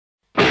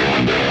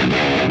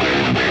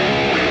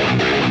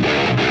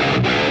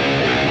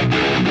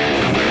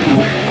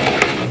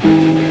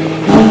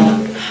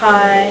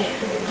Hi,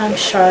 I'm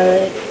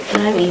Charlotte,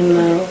 and I'm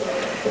emo.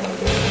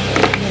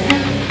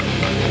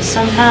 Yeah.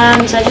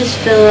 Sometimes I just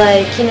feel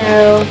like,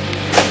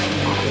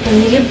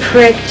 when you get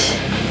pricked,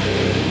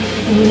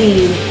 you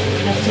bleed.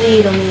 I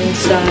bleed on the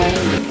inside.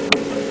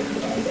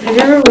 Have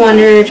you ever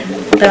wondered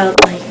about,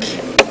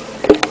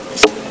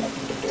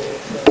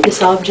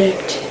 this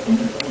object?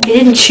 You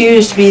didn't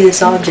choose to be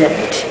this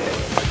object.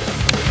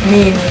 I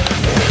mean,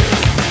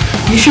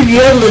 you should be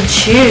able to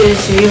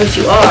choose to be what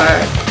you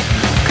are.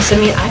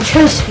 Because, I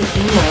chose to be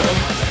emo.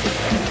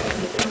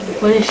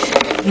 What if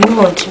you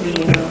want to be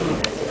emo?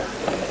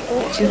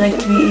 Would you like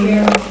to be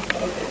emo?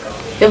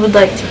 It would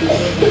like to be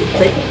emo,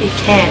 but it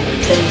can't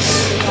because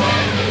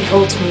it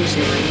holds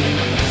music.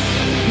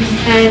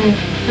 And,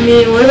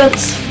 what about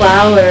this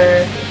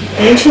flower?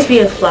 Didn't you be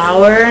a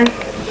flower?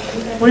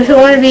 What if it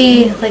wanted to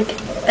be,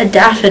 a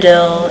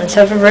daffodil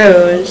instead of a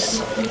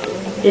rose?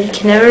 It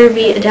can never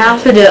be a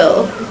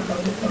daffodil.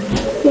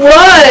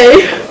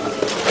 Why?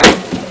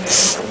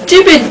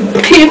 Stupid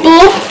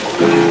people!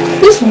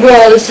 This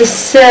world is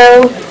just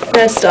so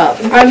messed up.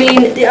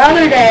 The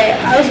other day,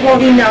 I was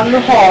walking down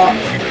the hall,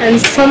 and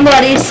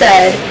somebody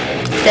said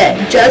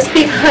that just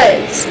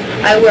because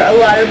I wear a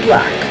lot of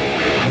black,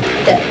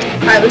 that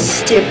I was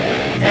stupid,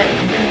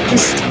 and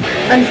just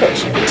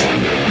unfortunate.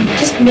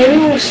 Just made me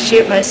want to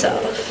shoot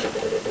myself.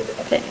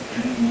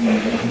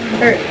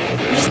 Or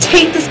just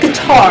take this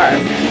guitar,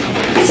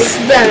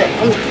 slam it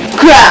on the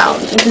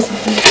ground, and just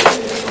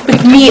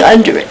with me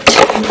under it.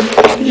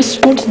 I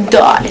just want to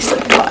die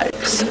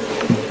sometimes.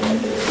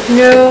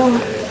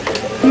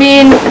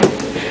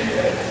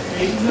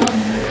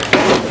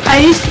 I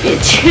used to be a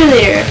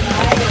cheerleader,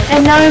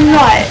 and now I'm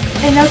not,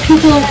 and now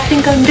people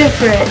think I'm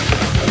different. I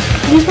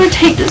just want to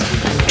take this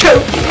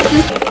trophy and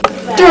just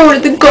throw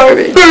it in the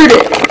garbage, burn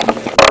it.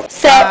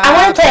 So, I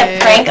want to play a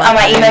prank on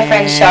my emo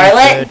friend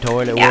Charlotte.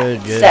 Yeah,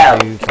 so,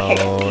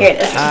 here it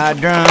is.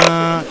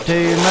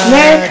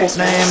 Merry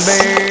Christmas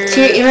to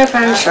your emo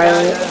friend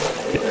Charlotte.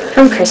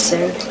 From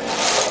Kristen.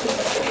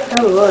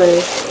 Oh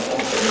Lord.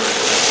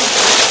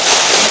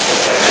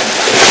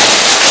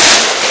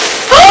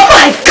 Oh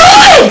my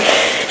god!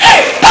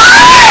 It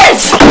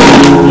burns!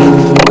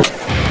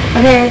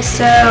 Okay,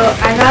 so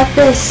I got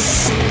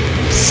this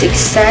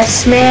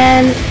success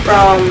man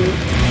from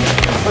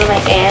one of my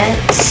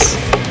aunts.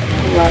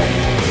 Love it.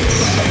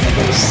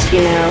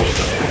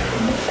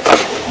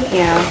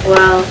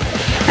 Well,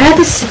 I have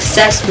this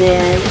success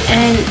man,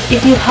 and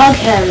if you hug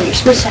him, you're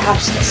supposed to have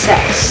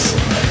success.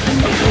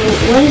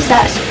 What is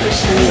that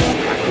supposed to mean?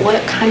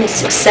 What kind of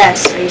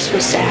success are you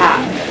supposed to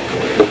have?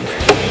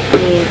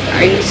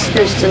 Are you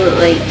supposed to,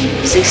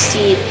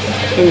 succeed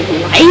in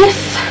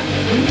life?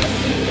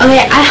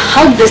 Okay, I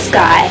hug this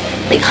guy,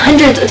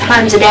 hundreds of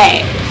times a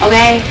day,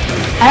 okay?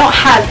 I don't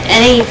have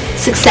any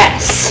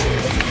success.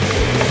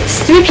 This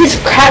stupid piece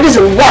of crap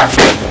doesn't work.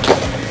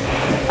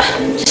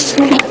 I'm just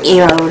gonna be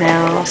emo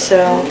now,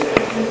 so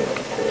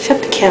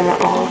shut the camera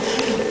off.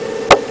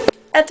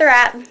 That's a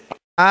wrap.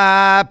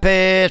 I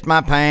pissed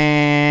my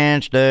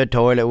pants, the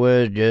toilet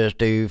was just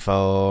too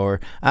far.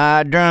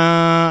 I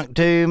drunk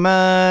too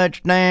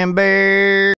much damn beer.